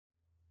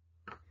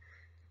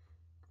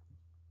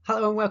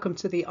Hello and welcome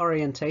to the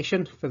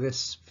orientation for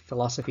this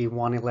Philosophy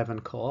 111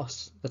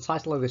 course. The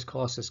title of this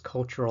course is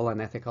Cultural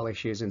and Ethical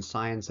Issues in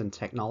Science and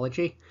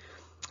Technology,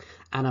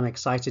 and I'm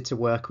excited to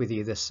work with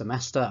you this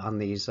semester on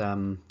these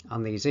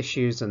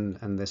issues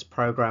and this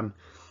program.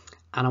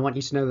 And I want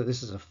you to know that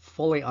this is a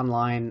fully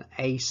online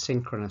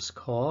asynchronous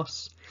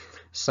course.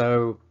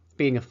 So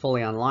being a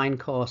fully online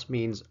course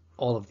means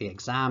all of the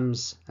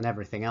exams and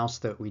everything else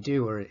that we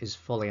do is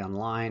fully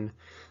online.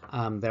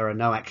 There are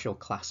no actual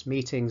class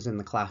meetings in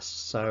the class,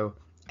 so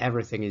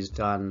everything is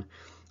done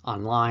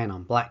online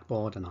on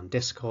Blackboard and on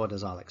Discord,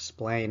 as I'll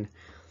explain.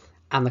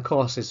 And the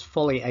course is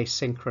fully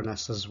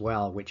asynchronous as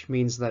well, which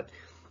means that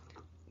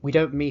we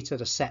don't meet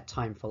at a set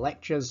time for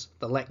lectures.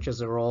 The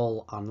lectures are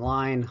all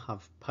online.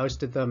 I've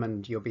posted them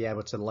and you'll be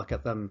able to look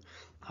at them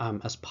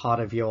as part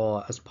of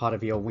your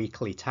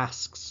weekly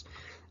tasks.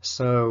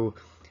 So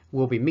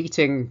we'll be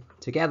meeting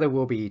together,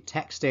 we'll be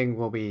texting,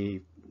 we'll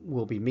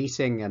be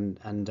meeting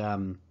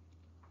and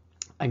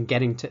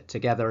getting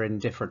together in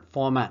different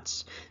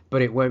formats,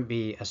 but it won't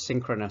be a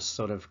synchronous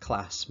sort of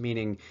class,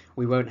 meaning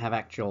we won't have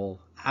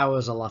actual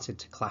hours allotted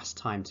to class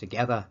time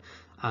together,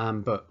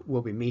 but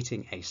we'll be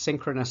meeting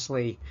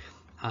asynchronously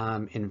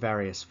in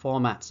various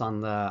formats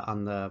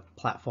on the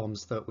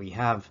platforms that we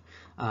have,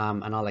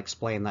 and I'll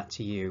explain that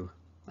to you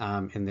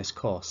in this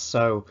course.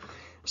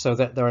 So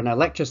that there are no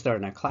lectures, there are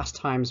no class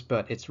times,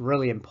 but it's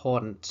really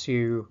important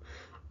to,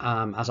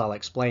 as I'll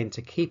explain,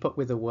 to keep up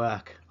with the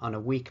work on a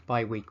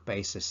week-by-week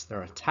basis.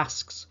 There are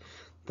tasks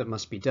that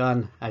must be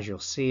done, as you'll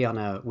see, on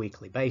a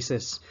weekly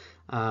basis.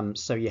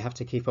 So you have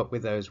to keep up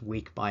with those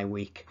week by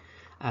week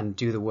and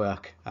do the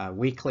work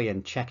weekly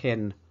and check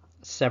in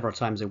several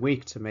times a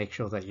week to make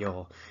sure that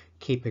you're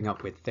keeping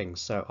up with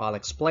things. So I'll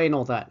explain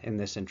all that in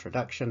this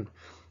introduction,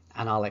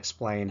 and I'll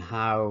explain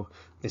how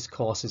this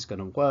course is going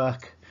to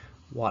work,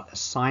 what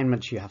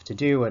assignments you have to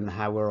do, and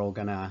how we're all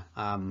going to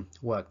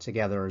work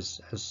together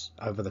as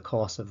over the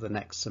course of the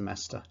next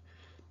semester.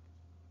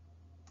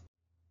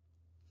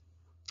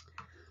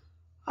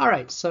 All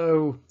right,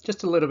 so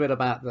just a little bit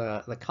about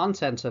the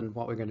content and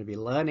what we're going to be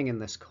learning in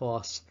this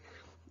course.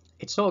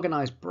 It's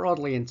organized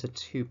broadly into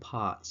two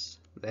parts.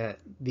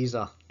 These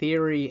are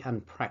theory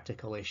and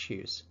practical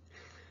issues.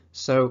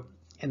 So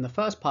in the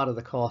first part of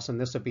the course, and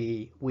this will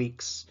be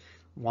weeks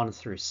 1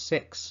 through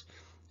 6,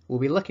 we'll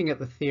be looking at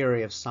the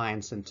theory of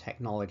science and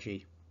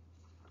technology.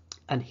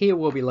 And here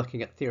we'll be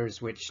looking at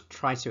theories which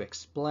try to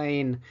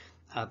explain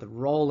the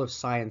role of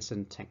science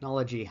and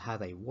technology, how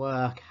they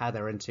work, how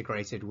they're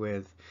integrated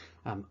with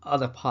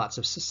other parts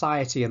of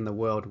society and the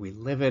world we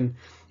live in.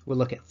 We'll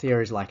look at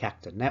theories like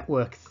actor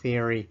network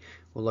theory.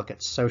 We'll look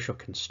at social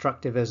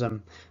constructivism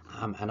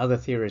and other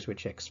theories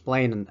which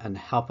explain and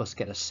help us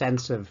get a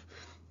sense of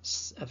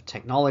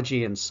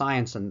technology and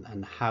science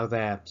and how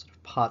they're sort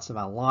of parts of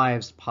our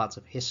lives, parts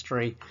of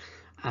history,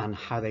 and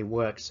how they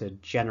work to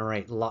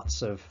generate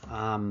lots of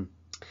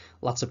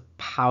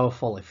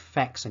powerful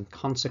effects and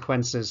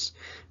consequences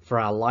for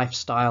our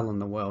lifestyle and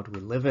the world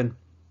we live in.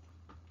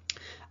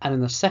 And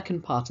in the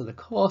second part of the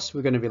course,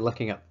 we're going to be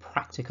looking at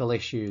practical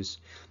issues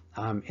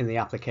in the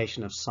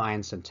application of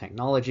science and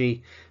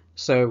technology.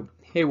 So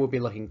here we'll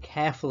be looking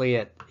carefully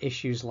at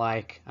issues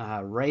like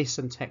race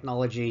and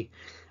technology,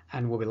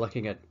 and we'll be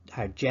looking at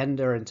how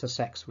gender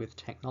intersects with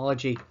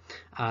technology,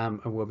 and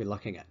we'll be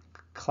looking at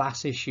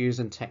class issues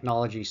and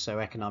technology, so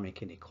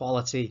economic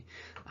inequality,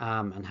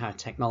 and how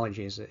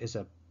technology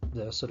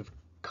the sort of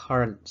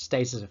current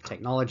status of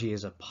technology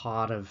is a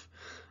part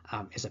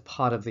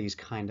of these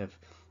kind of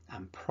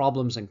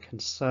problems and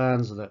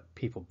concerns that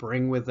people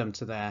bring with them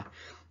to their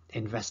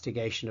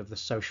investigation of the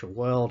social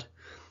world.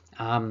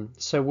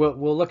 So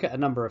we'll look at a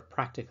number of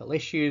practical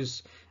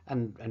issues,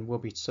 and we'll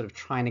be sort of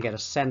trying to get a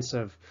sense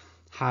of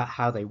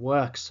how they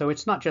work. So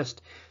it's not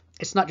just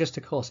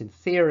a course in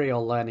theory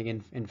or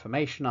learning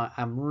information.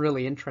 I'm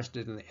really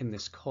interested in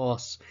this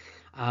course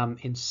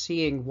in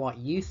seeing what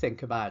you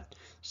think about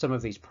some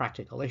of these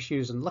practical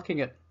issues and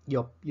looking at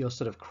your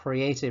sort of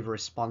creative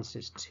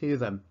responses to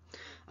them.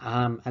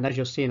 And as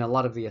you'll see in a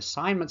lot of the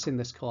assignments in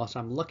this course,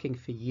 I'm looking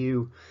for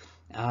you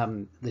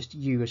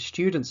as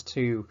students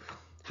to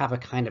have a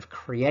kind of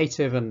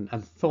creative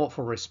and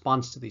thoughtful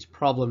response to these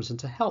problems, and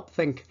to help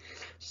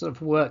sort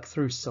of work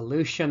through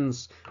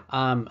solutions,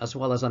 as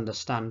well as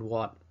understand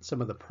what some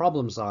of the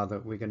problems are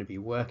that we're going to be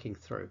working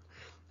through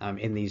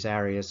in these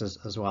areas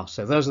as well.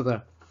 So those are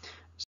the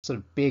sort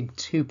of big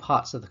two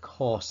parts of the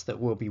course that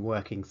we'll be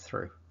working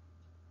through.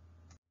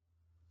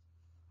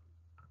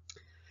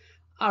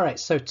 All right,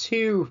 so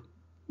two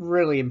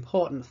really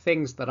important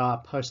things that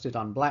are posted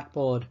on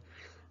Blackboard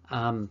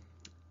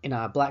in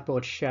our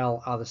Blackboard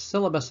shell are the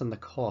syllabus and the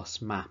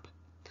course map.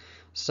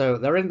 So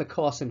they're in the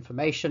course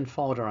information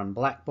folder on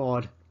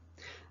Blackboard,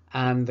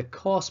 and the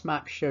course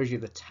map shows you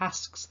the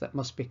tasks that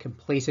must be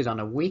completed on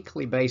a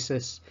weekly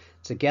basis,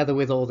 together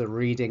with all the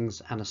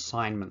readings and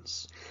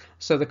assignments.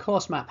 So the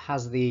course map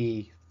has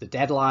the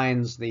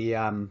deadlines,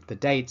 the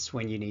dates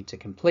when you need to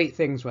complete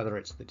things, whether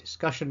it's the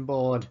discussion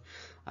board,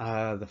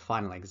 the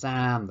final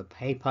exam, the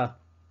paper.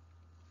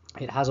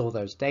 It has all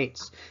those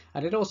dates,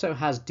 and it also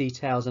has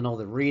details on all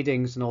the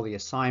readings and all the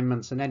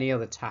assignments and any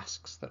other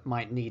tasks that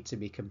might need to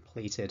be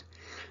completed.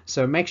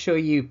 So make sure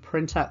you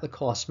print out the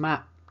course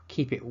map,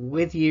 keep it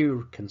with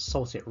you,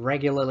 consult it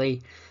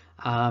regularly,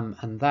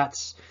 and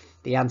that's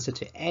the answer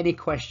to any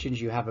questions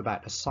you have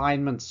about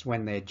assignments,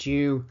 when they're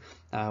due,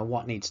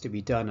 what needs to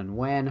be done and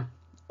when.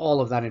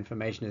 All of that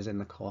information is in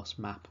the course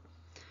map.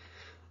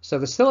 So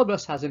the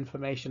syllabus has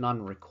information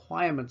on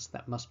requirements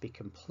that must be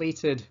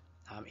completed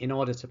in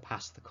order to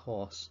pass the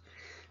course.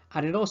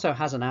 And it also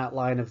has an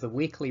outline of the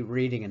weekly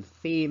reading and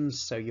themes,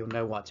 so you'll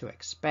know what to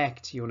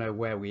expect. You'll know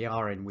where we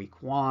are in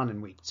week 1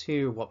 and week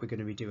 2, what we're going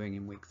to be doing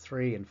in week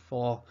 3 and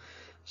 4.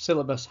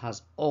 Syllabus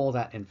has all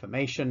that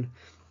information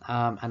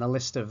and a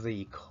list of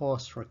the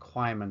course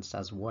requirements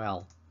as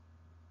well.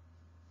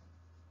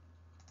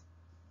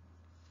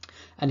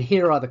 And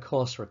here are the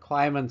course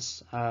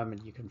requirements,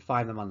 and you can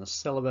find them on the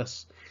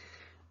syllabus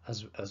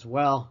as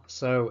well.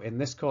 So in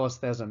this course,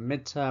 there's a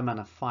midterm and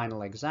a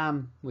final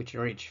exam, which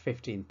are each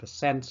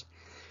 15%.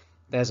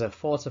 There's a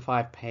 4 to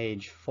 5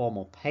 page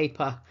formal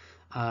paper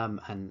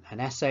and an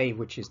essay,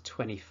 which is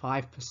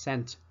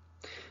 25%.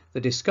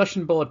 The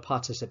discussion board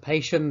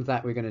participation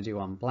that we're going to do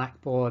on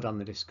Blackboard on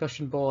the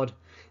discussion board,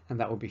 and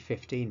that will be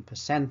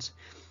 15%.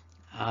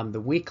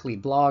 The weekly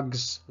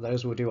blogs,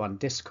 those we'll do on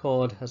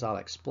Discord, as I'll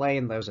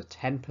explain, those are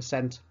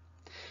 10%.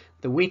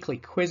 The weekly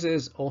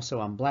quizzes,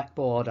 also on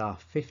Blackboard, are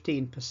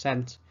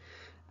 15%,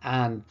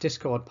 and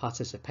Discord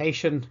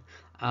participation,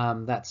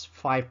 that's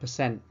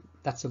 5%.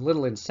 That's a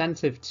little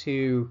incentive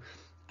to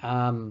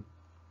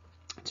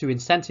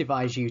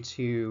incentivize you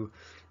to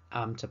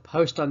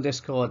post on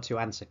Discord, to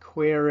answer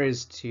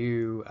queries,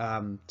 to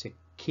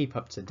keep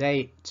up to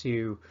date,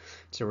 to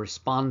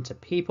respond to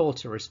people,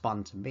 to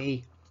respond to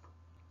me.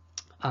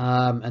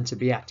 And to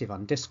be active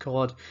on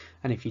Discord,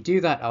 and if you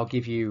do that, I'll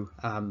give you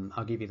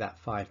that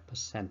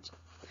 5%.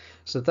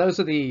 So those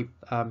are the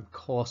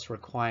course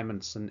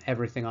requirements and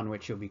everything on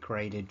which you'll be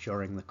graded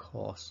during the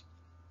course.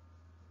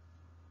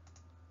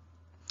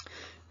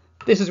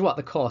 This is what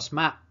the course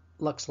map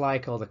looks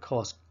like, or the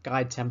course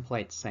guide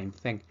template, same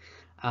thing.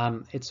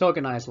 It's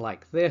organized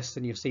like this,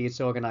 and you see it's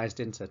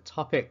organized into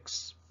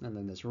topics, and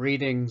then there's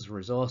readings,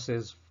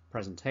 resources,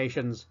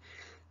 presentations,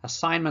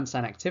 assignments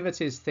and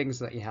activities, things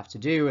that you have to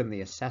do, and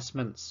the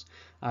assessments,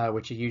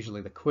 which are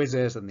usually the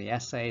quizzes and the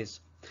essays.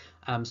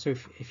 So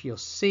if you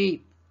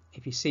see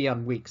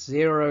on week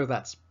 0,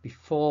 that's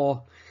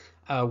before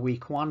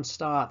week 1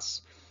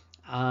 starts,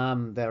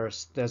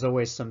 there's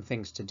always some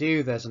things to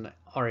do. There's an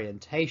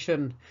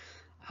orientation,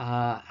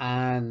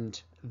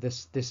 and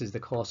this is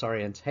the course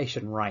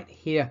orientation right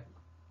here.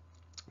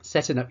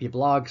 Setting up your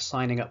blog,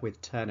 signing up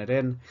with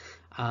Turnitin,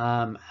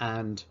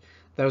 and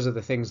those are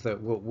the things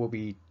that will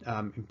be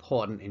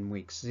important in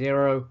week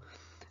 0.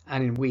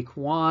 And in week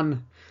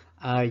 1,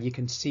 you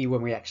can see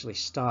when we actually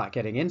start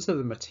getting into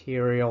the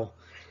material.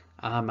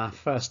 Our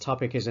first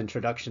topic is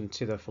Introduction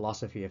to the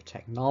Philosophy of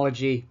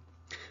Technology.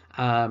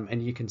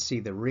 And you can see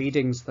the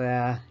readings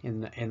there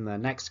in the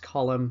next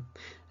column.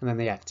 And then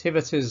the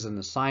activities and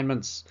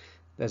assignments.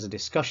 There's a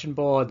discussion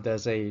board.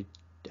 There's a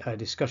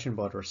discussion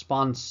board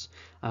response.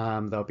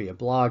 There'll be a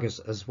blog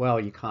as well.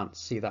 You can't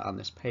see that on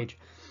this page.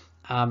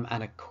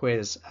 And a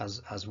quiz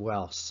as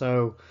well.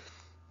 So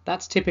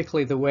that's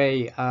typically the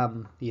way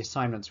the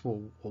assignments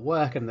will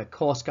work, and the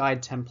course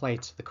guide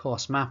template, the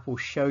course map, will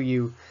show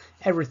you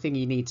everything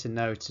you need to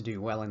know to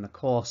do well in the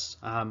course,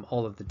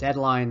 all of the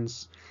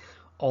deadlines,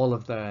 all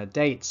of the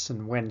dates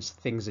and when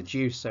things are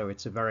due, so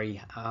it's a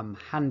very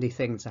handy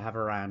thing to have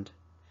around.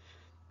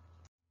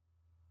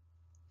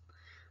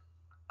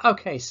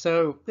 Okay,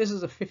 so this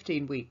is a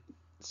 15-week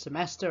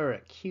semester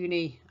at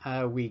CUNY.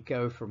 We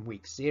go from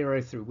week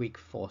 0 through week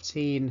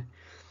 14,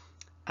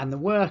 and the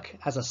work,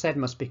 as I said,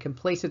 must be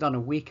completed on a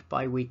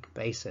week-by-week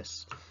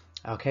basis.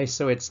 Okay,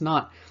 so it's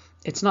not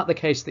the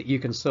case that you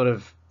can sort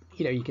of,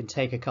 you can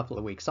take a couple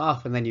of weeks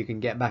off and then you can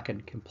get back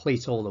and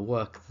complete all the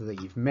work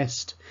that you've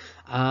missed.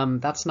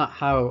 That's not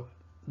how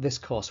this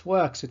course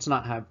works. It's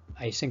not how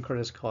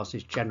asynchronous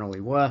courses generally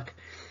work.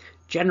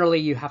 Generally,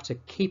 you have to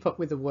keep up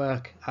with the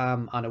work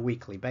on a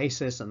weekly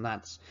basis, and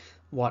that's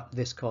what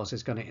this course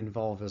is going to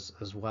involve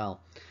as well.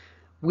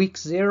 Week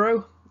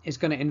 0 is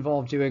going to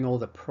involve doing all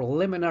the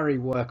preliminary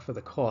work for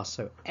the course,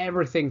 so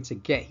everything to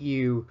get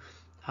you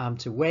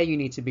to where you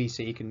need to be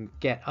so you can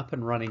get up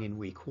and running in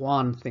week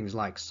 1, things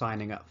like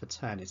signing up for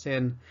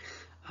Turnitin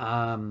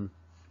and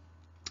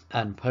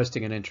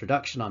posting an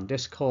introduction on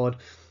Discord.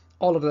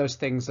 All of those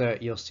things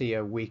you'll see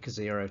are week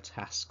 0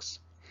 tasks.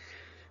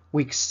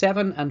 Weeks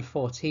 7 and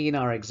 14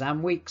 are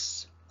exam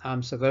weeks,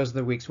 so those are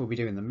the weeks we'll be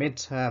doing the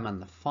midterm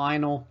and the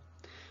final.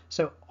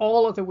 So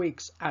all of the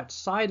weeks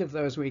outside of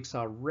those weeks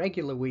are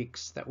regular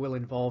weeks that will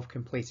involve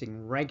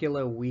completing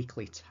regular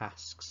weekly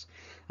tasks.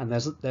 And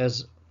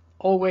there's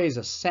always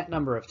a set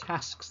number of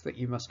tasks that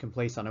you must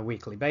complete on a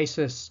weekly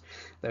basis.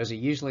 Those are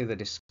usually the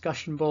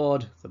discussion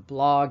board, the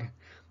blog,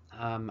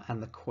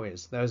 and the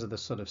quiz. Those are the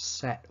sort of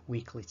set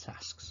weekly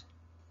tasks.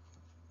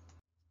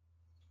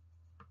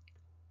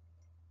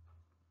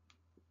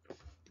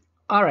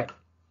 All right,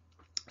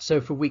 So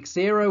for week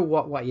 0,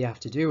 what you have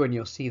to do, and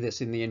you'll see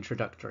this in the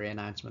introductory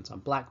announcements on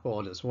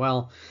Blackboard as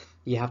well,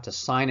 you have to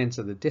sign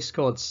into the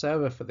Discord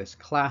server for this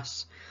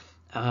class.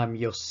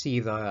 You'll see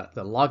the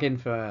login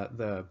for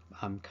the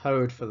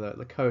code for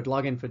the code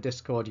login for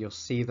Discord. You'll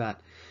see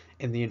that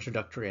in the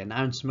introductory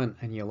announcement,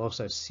 and you'll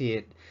also see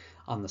it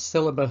on the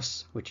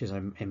syllabus, which is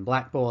in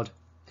Blackboard.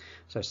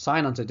 So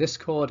sign onto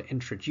Discord,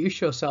 introduce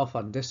yourself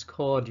on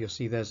Discord. You'll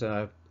see there's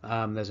a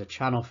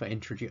channel for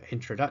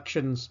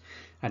introductions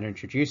and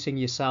introducing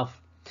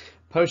yourself.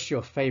 Post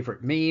your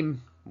favorite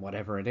meme,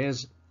 whatever it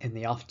is, in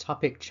the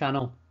off-topic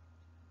channel.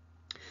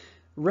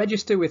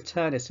 Register with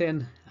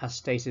Turnitin as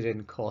stated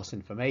in course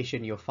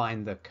information. You'll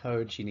find the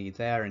codes you need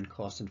there in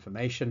course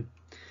information.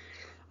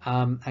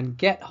 And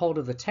get hold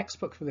of the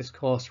textbook for this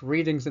course,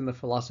 Readings in the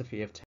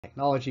Philosophy of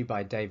Technology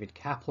by David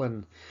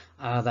Kaplan.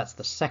 That's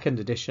the 2nd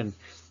edition,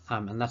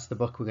 and that's the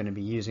book we're going to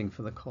be using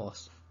for the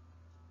course.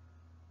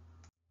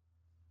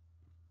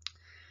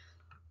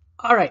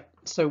 All right,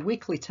 so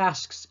weekly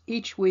tasks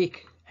each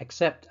week,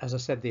 except, as I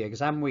said, the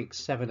exam weeks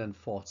 7 and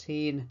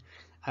 14.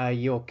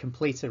 You'll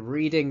complete a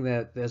reading.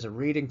 There's a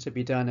reading to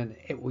be done, and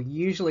it will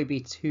usually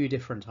be 2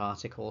 different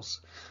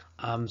articles.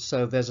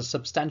 So there's a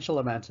substantial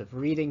amount of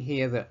reading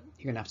here that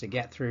you're going to have to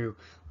get through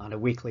on a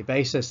weekly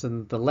basis,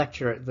 and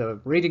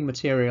the reading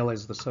material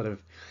is the sort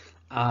of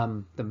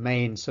the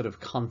main sort of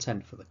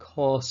content for the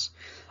course,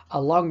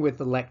 along with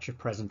the lecture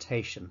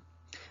presentation.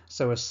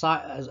 So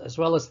as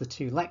well as the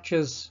 2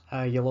 lectures,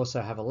 you'll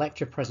also have a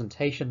lecture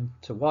presentation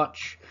to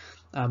watch.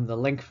 The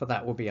link for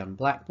that will be on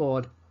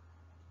Blackboard.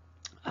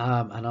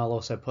 And I'll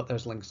also put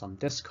those links on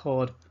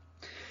Discord.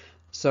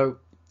 So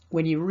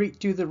when you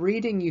do the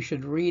reading, you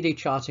should read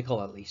each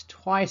article at least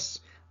twice,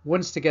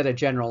 once to get a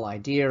general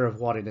idea of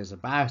what it is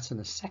about, and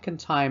a second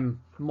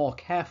time more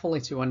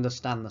carefully to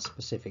understand the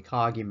specific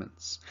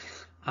arguments.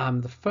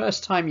 The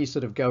first time you're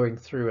sort of going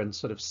through and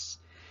sort of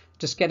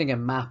just getting a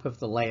map of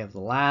the lay of the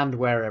land,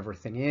 where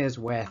everything is,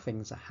 where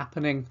things are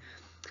happening.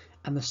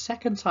 And the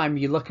second time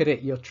you look at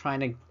it, you're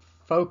trying to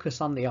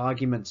focus on the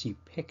arguments you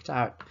picked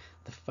out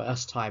the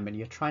first time, and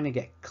you're trying to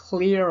get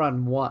clear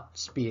on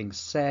what's being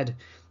said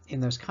in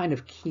those kind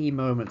of key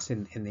moments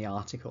in the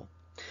article.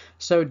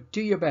 So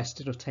do your best.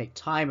 It'll take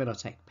time, it'll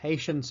take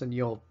patience, and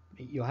you'll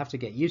have to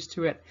get used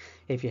to it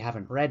if you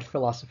haven't read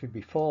philosophy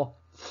before.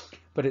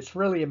 But it's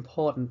really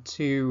important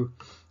to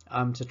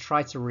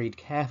try to read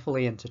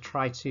carefully, and to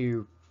try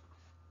to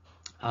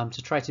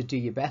do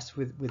your best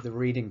with the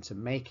reading to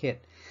make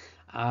it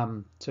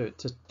to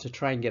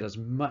try and get as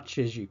much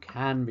as you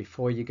can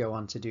before you go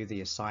on to do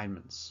the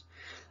assignments.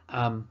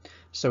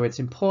 So it's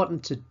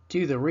important to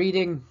do the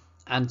reading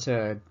and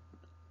to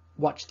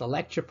watch the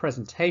lecture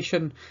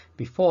presentation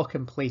before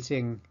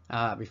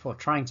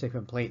trying to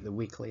complete the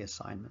weekly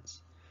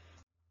assignments.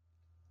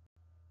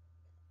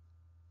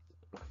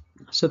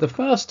 So the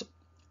first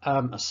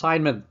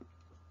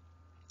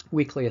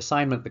weekly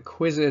assignment, the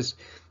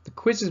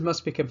quizzes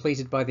must be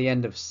completed by the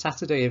end of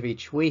Saturday of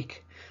each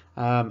week,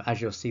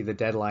 as you'll see the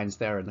deadlines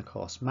there in the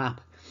course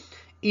map.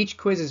 Each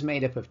quiz is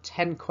made up of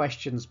 10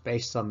 questions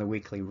based on the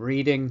weekly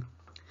reading.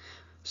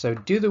 So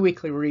do the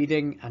weekly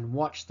reading and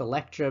watch the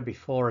lecture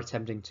before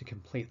attempting to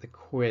complete the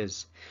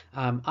quiz.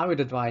 I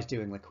would advise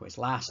doing the quiz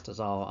last, as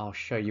I'll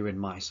show you in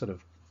my sort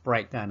of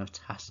breakdown of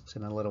tasks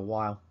in a little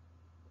while.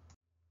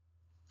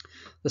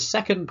 The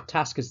second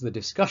task is the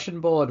discussion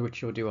board,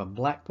 which you'll do on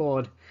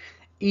Blackboard.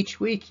 Each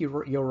week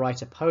you'll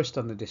write a post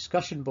on the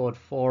discussion board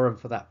forum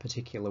for that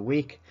particular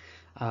week.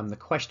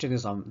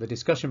 The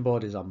discussion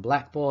board is on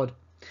Blackboard.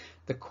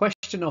 The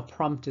question or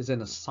prompt is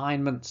in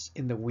assignments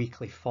in the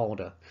weekly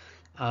folder.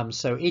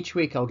 So each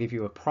week I'll give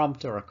you a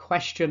prompt or a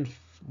question,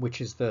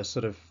 which is the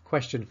sort of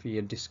question for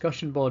your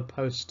discussion board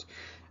post,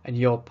 and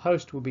your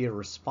post will be a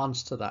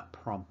response to that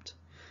prompt.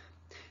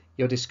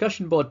 Your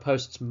discussion board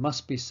posts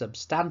must be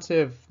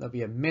substantive. There'll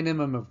be a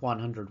minimum of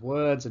 100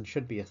 words and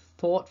should be a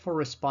thoughtful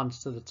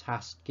response to the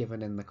task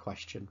given in the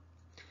question.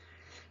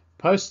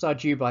 Posts are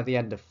due by the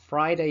end of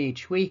Friday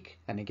each week,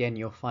 and again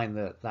you'll find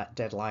that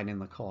deadline in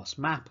the course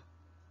map.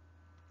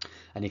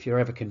 And if you're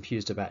ever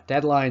confused about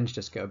deadlines,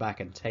 just go back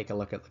and take a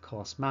look at the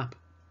course map.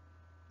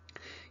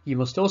 You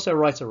must also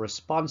write a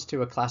response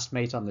to a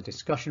classmate on the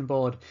discussion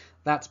board.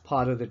 That's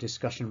part of the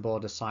discussion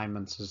board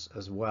assignments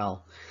as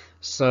well.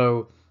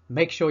 So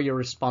make sure your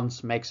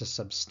response makes a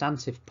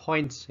substantive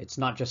point. It's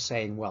not just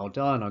saying well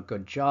done or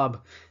good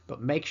job,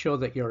 but make sure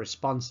that your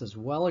response, as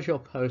well as your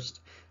post,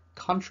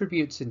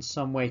 contributes in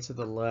some way to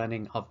the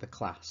learning of the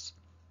class.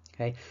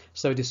 Okay,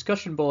 so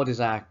discussion board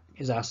is our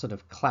sort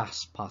of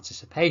class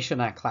participation,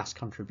 our class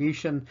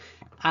contribution,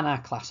 and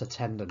our class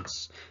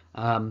attendance.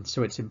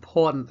 So it's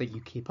important that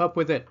you keep up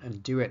with it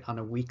and do it on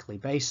a weekly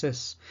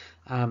basis,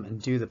 and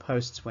do the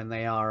posts when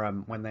they are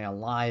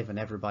live and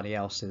everybody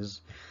else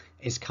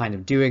is kind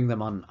of doing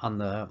them on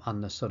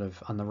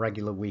the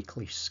regular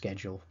weekly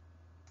schedule.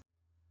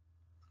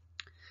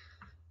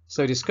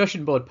 So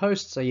discussion board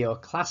posts are your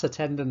class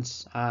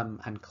attendance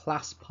and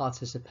class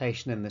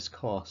participation in this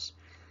course.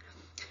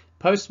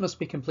 Posts must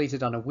be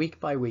completed on a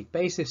week-by-week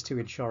basis to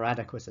ensure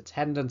adequate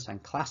attendance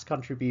and class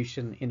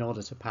contribution in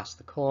order to pass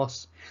the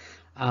course.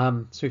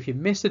 So if you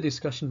miss a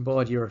discussion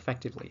board, you're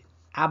effectively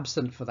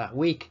absent for that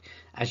week,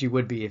 as you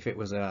would be if it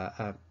was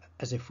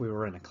as if we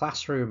were in a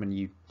classroom and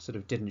you sort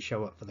of didn't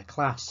show up for the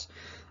class.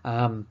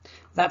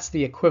 That's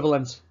the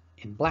equivalent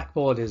in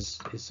Blackboard is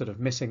sort of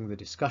missing the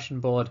discussion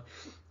board.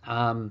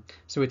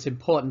 So it's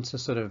important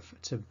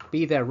to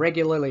be there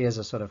regularly as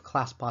a sort of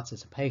class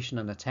participation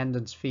and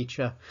attendance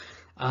feature,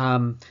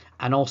 and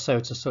also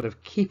to sort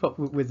of keep up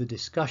with the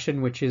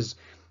discussion, which is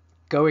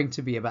going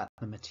to be about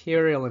the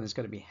material and is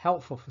going to be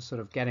helpful for sort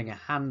of getting a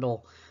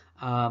handle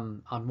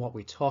on what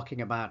we're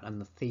talking about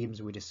and the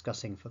themes we're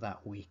discussing for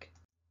that week.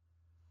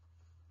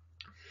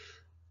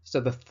 So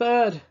the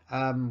third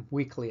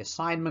weekly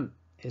assignment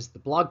is the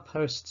blog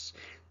posts,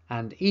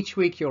 and each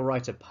week you'll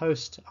write a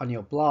post on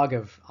your blog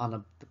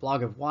the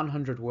blog of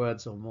 100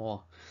 words or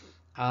more.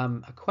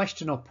 A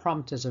question or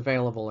prompt is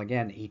available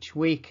again each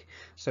week.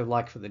 So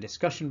like for the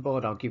discussion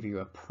board, I'll give you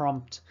a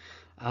prompt,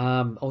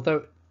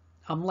 although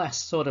I'm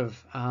less sort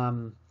of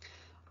I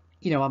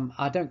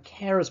don't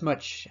care as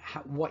much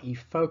what you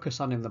focus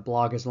on in the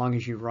blog, as long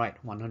as you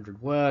write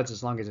 100 words,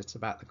 as long as it's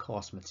about the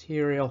course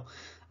material.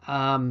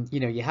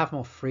 You have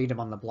more freedom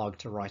on the blog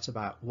to write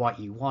about what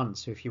you want.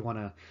 So if you want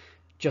to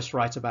just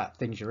write about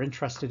things you're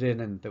interested in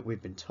and that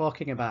we've been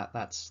talking about,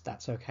 that's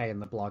okay in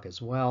the blog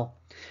as well.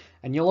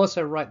 And you'll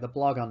also write the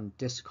blog on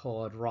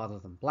Discord rather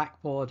than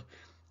Blackboard.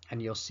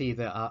 And you'll see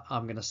that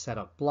I'm going to set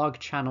up blog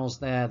channels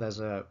there.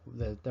 There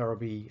will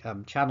be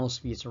channels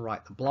for you to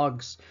write the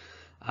blogs.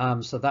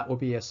 So that will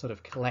be a sort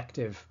of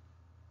collective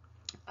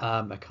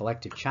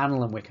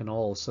channel, and we can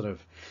all sort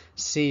of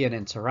see and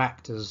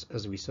interact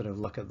as we sort of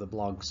look at the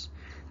blogs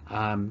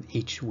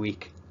each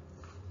week.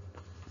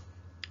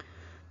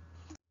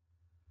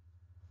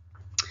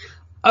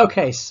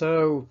 Okay,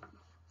 so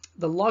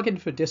the login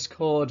for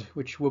Discord,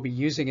 which we'll be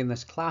using in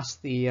this class,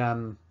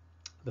 the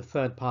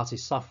third-party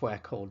software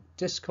called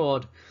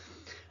Discord,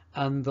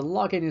 and the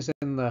login is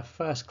in the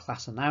first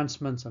class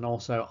announcement and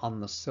also on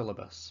the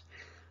syllabus.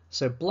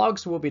 So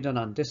blogs will be done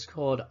on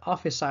Discord,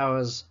 office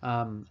hours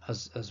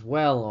as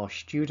well, or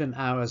student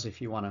hours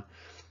if you want to,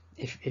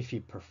 if you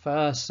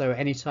prefer. So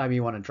anytime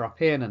you want to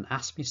drop in and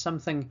ask me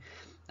something,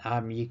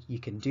 you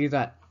can do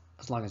that,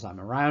 as long as I'm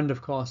around,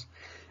 of course.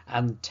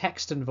 And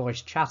text and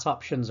voice chat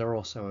options are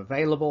also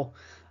available.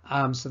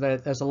 So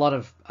there's a lot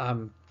of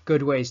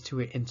good ways to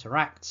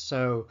interact.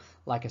 So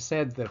like I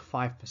said, the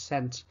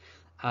 5%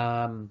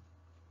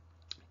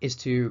 is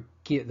to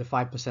get the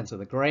 5% of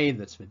the grade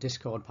that's for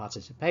Discord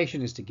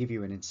participation, is to give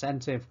you an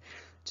incentive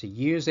to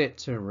use it,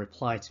 to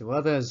reply to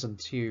others and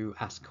to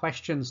ask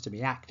questions, to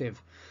be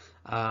active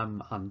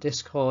on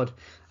Discord.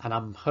 And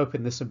I'm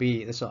hoping this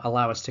will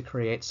allow us to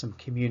create some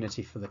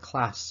community for the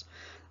class.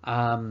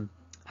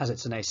 As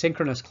it's an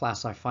asynchronous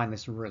class, I find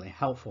this really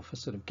helpful for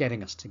sort of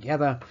getting us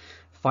together,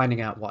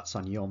 finding out what's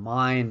on your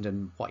mind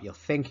and what you're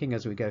thinking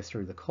as we go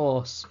through the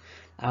course,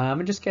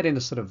 and just getting the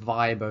sort of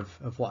vibe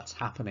of what's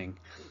happening.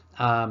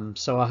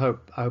 So I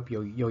hope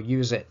you'll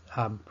use it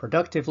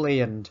productively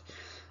and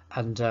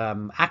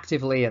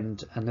actively,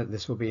 and that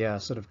this will be a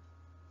sort of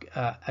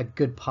a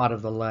good part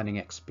of the learning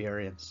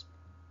experience.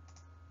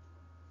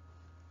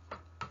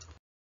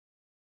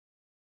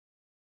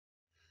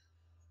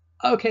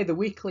 Okay, the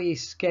weekly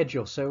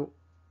schedule. So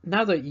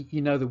now that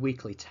you know the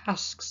weekly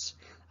tasks,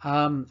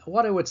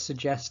 what I would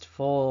suggest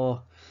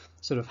for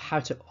sort of how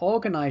to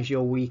organize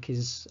your week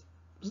is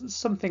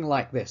something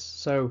like this.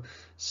 So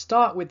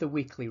start with the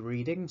weekly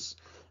readings.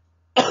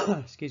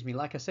 Excuse me.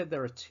 Like I said,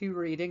 there are 2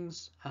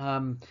 readings,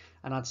 and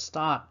I'd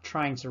start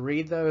trying to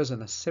read those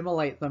and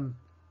assimilate them.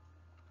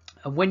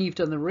 And when you've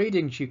done the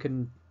readings, you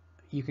can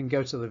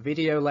go to the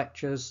video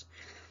lectures,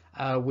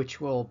 which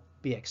will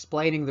be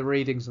explaining the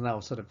readings, and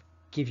they'll sort of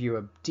give you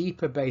a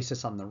deeper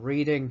basis on the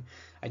reading,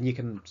 and you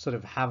can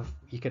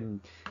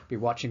be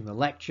watching the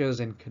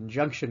lectures in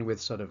conjunction with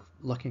sort of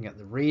looking at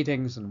the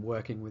readings and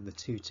working with the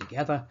 2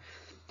 together.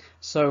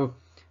 So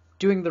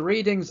doing the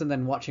readings and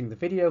then watching the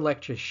video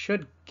lectures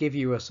should give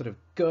you a sort of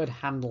good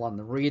handle on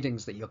the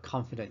readings, that you're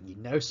confident you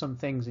know some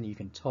things and you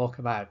can talk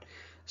about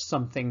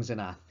some things in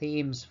our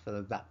themes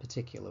for that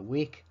particular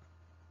week.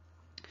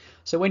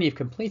 So when you've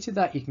completed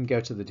that, you can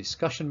go to the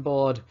discussion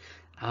board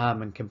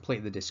and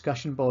complete the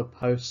discussion board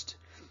post,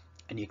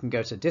 and you can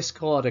go to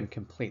Discord and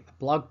complete the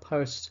blog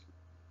post.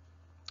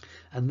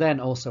 And then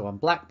also on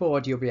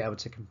Blackboard, you'll be able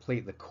to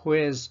complete the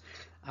quiz.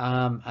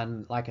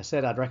 And like I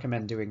said, I'd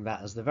recommend doing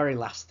that as the very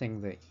last thing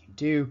that you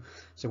do.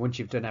 So once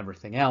you've done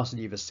everything else and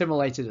you've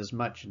assimilated as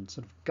much and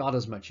sort of got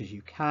as much as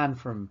you can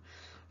from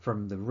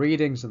the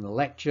readings and the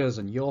lectures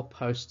and your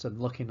posts and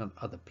looking at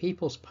other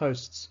people's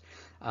posts,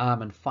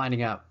 and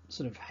finding out,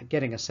 sort of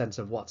getting a sense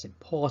of what's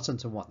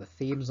important and what the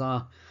themes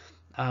are,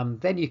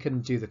 then you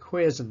can do the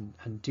quiz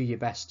and do your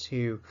best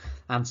to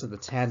answer the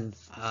 10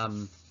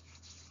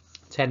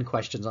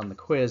 questions on the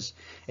quiz.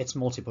 It's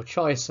multiple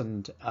choice,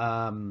 and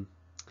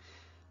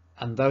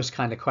and those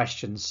kind of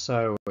questions.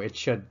 So it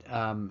should,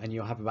 and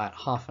you'll have about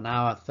half an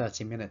hour,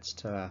 30 minutes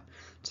to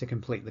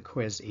complete the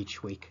quiz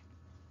each week.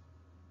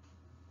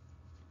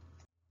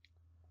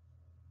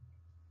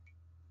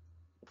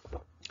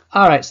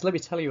 All right, so let me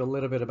tell you a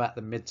little bit about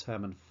the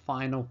midterm and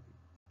final.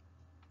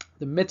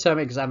 The midterm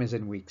exam is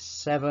in week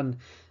 7.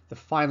 The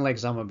final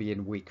exam will be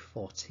in week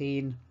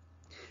 14.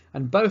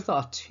 And both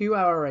are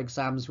 2-hour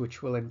exams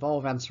which will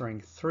involve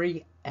answering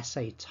 3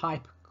 essay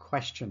type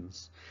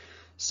questions.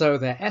 So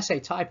they're essay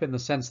type in the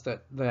sense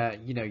that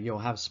you'll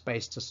have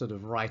space to sort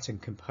of write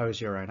and compose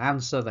your own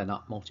answer. They're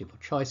not multiple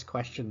choice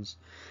questions.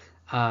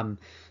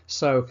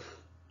 So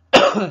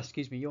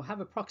excuse me, you'll have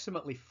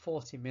approximately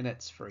 40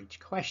 minutes for each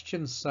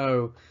question.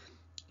 So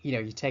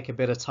you take a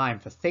bit of time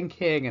for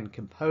thinking and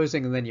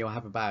composing, and then you'll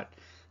have about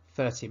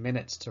 30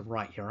 minutes to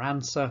write your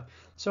answer.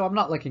 So I'm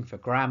not looking for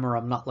grammar,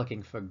 I'm not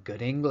looking for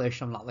good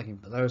English, I'm not looking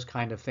for those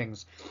kind of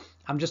things.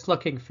 I'm just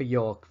looking for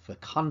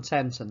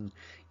content and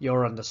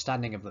your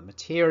understanding of the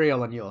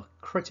material and your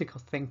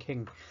critical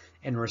thinking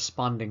in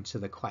responding to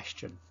the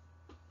question.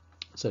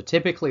 So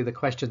typically the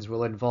questions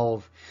will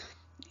involve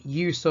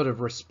you sort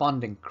of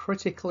responding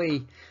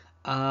critically,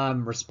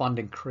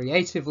 responding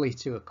creatively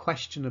to a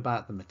question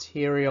about the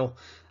material,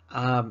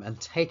 and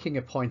taking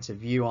a point of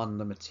view on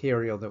the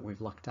material that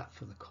we've looked at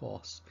for the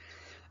course.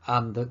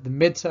 The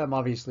midterm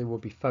obviously will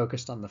be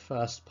focused on the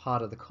first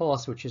part of the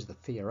course, which is the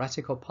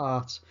theoretical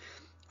part,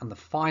 and the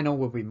final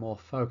will be more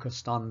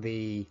focused on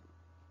the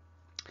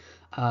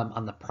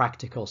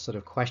practical sort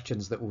of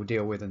questions that we'll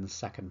deal with in the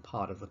second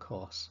part of the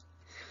course.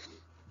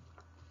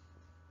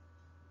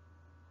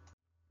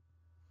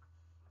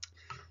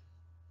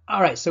 All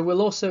right, so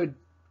we'll also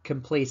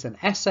complete an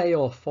essay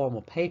or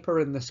formal paper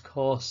in this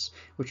course,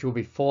 which will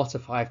be 4 to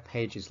 5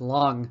 pages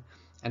long,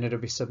 and it'll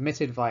be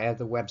submitted via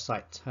the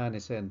website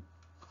Turnitin.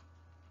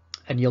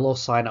 And you'll all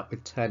sign up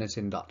with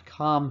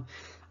Turnitin.com.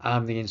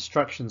 The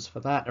instructions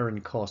for that are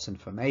in course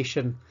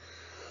information.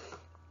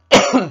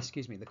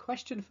 Excuse me. The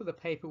question for the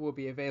paper will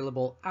be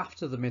available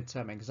after the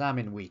midterm exam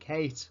in week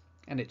 8,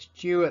 and it's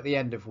due at the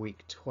end of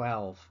week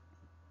 12.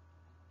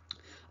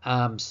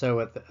 So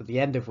at the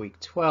end of week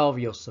 12,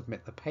 you'll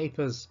submit the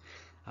papers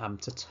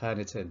to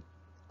Turnitin.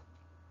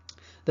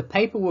 The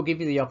paper will give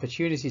you the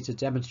opportunity to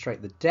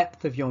demonstrate the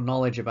depth of your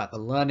knowledge about the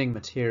learning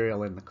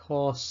material in the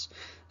course.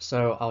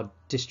 So I'll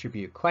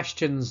distribute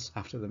questions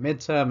after the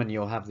midterm, and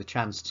you'll have the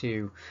chance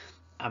to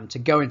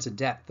go into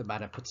depth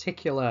about a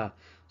particular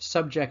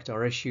subject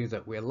or issue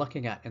that we're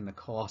looking at in the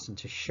course, and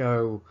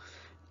to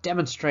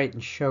demonstrate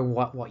and show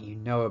what you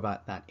know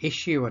about that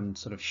issue and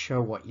sort of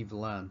show what you've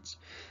learned.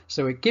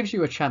 So it gives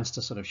you a chance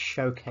to sort of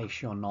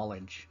showcase your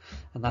knowledge,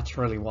 and that's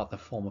really what the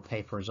formal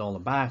paper is all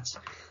about.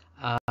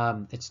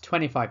 It's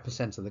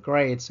 25% of the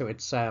grade, so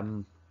it's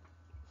a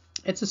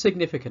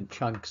significant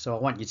chunk, so I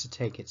want you to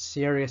take it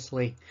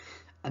seriously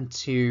and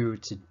to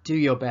do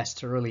your best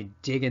to really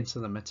dig into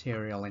the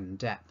material in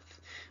depth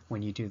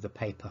when you do the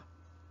paper.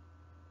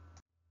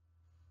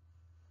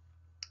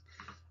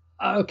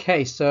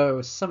 Okay,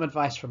 so some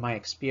advice from my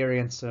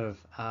experience of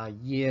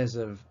years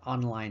of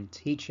online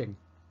teaching.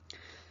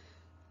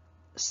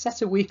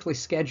 Set a weekly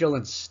schedule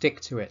and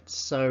stick to it.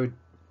 So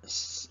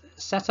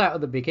set out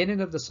at the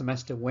beginning of the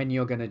semester when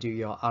you're going to do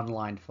your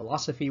online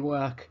philosophy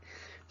work.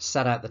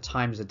 Set out the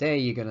times a day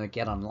you're going to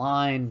get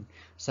online.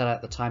 Set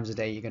out the times a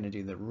day you're going to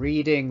do the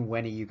reading.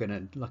 When are you going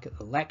to look at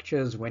the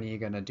lectures? When are you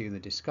going to do the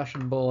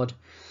discussion board?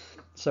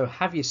 So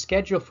have your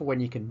schedule for when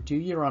you can do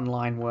your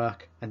online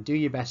work, and do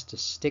your best to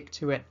stick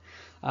to it.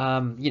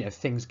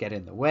 Things get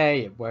in the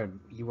way.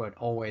 You won't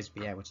always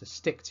be able to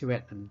stick to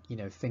it, and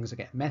things will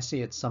get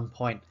messy at some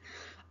point.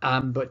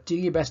 But do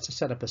your best to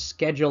set up a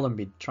schedule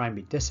and try and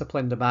be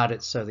disciplined about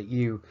it, so that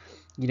you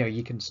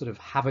can sort of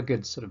have a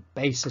good sort of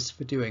basis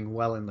for doing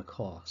well in the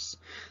course.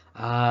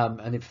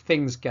 And if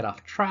things get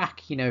off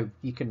track,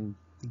 you can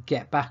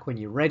get back when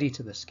you're ready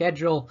to the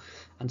schedule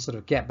and sort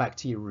of get back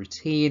to your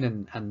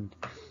routine and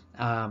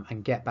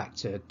get back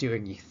to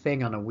doing your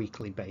thing on a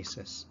weekly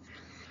basis.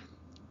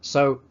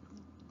 So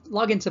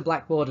log into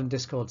Blackboard and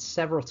Discord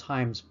several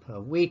times per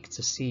week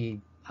to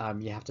see.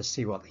 You have to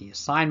see what the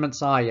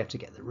assignments are, you have to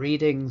get the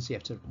readings, you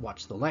have to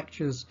watch the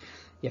lectures,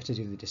 you have to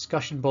do the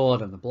discussion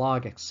board and the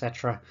blog,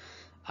 etc.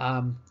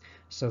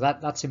 So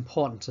that's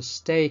important to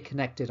stay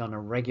connected on a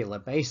regular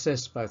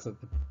basis, both at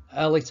the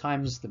early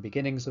times, the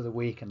beginnings of the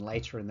week, and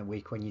later in the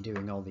week when you're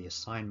doing all the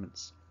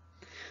assignments.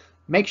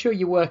 Make sure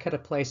you work at a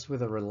place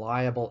with a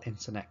reliable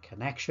internet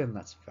connection.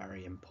 That's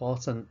very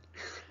important.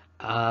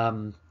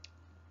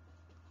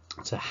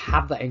 To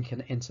have that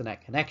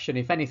internet connection.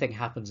 If anything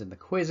happens in the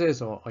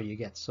quizzes or you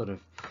get sort of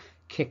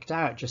kicked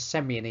out, just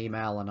send me an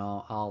email and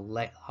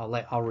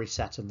I'll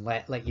reset and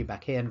let you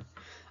back in.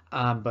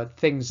 But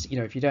things,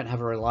 if you don't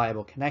have a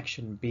reliable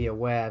connection, be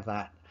aware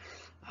that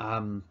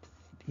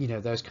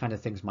those kind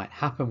of things might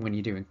happen when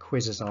you're doing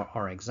quizzes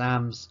or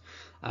exams,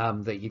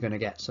 that you're going to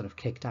get sort of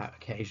kicked out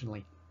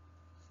occasionally.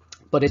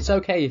 But it's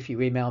okay if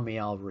you email me,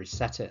 I'll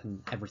reset it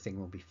and everything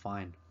will be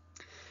fine.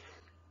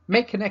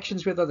 Make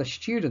connections with other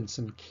students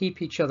and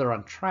keep each other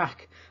on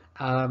track.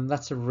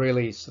 That's a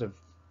really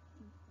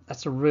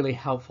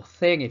helpful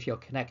thing if you're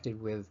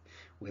connected with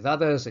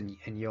others and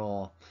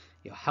you're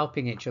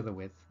helping each other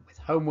with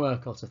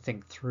homework or to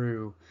think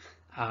through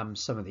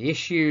some of the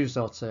issues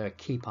or to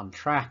keep on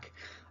track.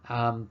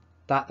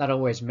 That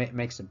always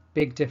makes a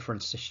big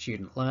difference to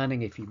student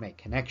learning if you make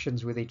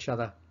connections with each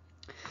other.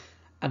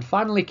 And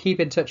finally, keep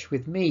in touch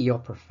with me, your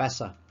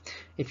professor.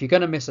 If you're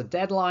going to miss a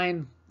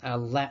deadline,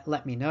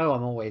 let me know.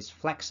 I'm always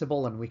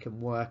flexible and we can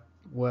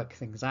work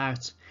things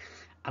out.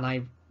 And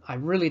I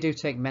really do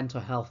take mental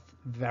health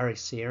very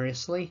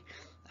seriously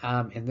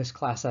in this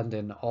class and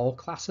in all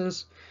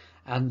classes.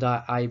 And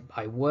I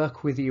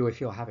work with you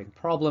if you're having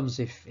problems,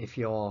 if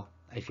you're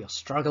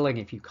struggling,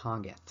 if you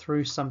can't get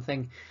through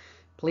something.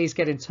 Please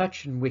get in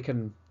touch and we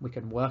can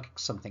work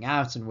something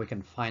out and we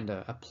can find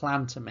a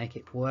plan to make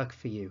it work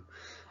for you.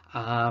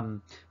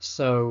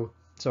 So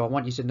I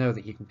want you to know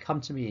that you can come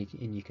to me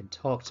and you can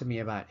talk to me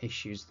about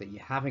issues that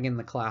you're having in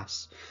the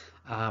class,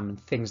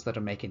 things that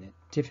are making it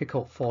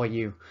difficult for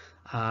you,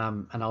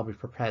 and I'll be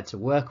prepared to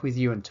work with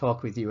you and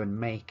talk with you and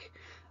make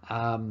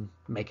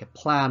a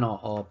plan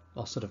or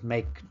sort of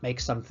make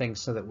something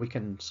so that we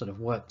can sort of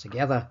work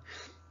together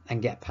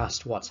and get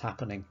past what's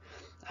happening,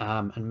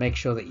 and make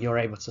sure that you're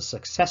able to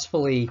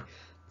successfully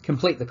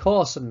complete the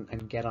course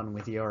and get on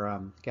with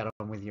your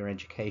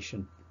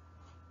education.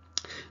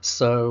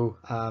 So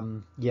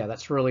yeah,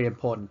 that's really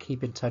important.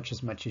 Keep in touch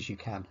as much as you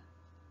can.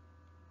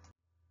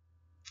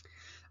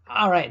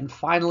 All right, and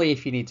finally,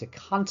 if you need to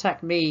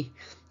contact me,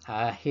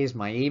 here's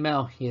my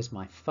email, here's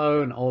my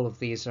phone. All of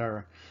these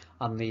are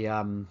on the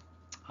on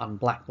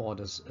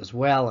Blackboard as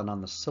well and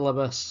on the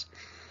syllabus.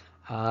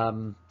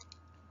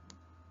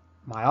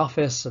 My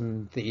office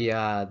and the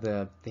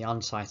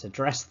on-site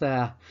address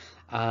there.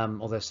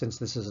 Although since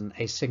this is an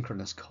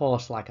asynchronous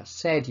course, like I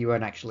said, you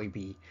won't actually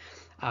be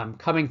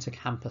coming to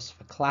campus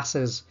for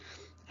classes.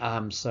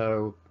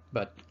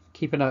 But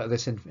keep a note of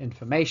this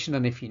information,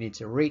 and if you need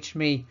to reach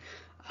me,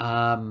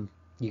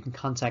 you can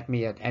contact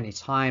me at any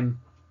time.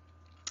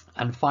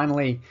 And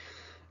finally,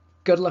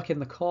 good luck in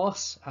the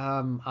course.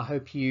 I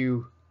hope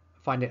you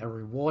find it a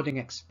rewarding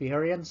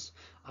experience.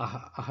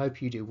 I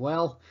hope you do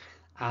well,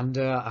 and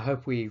I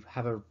hope we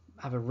have a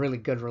really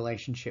good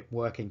relationship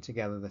working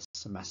together this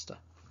semester.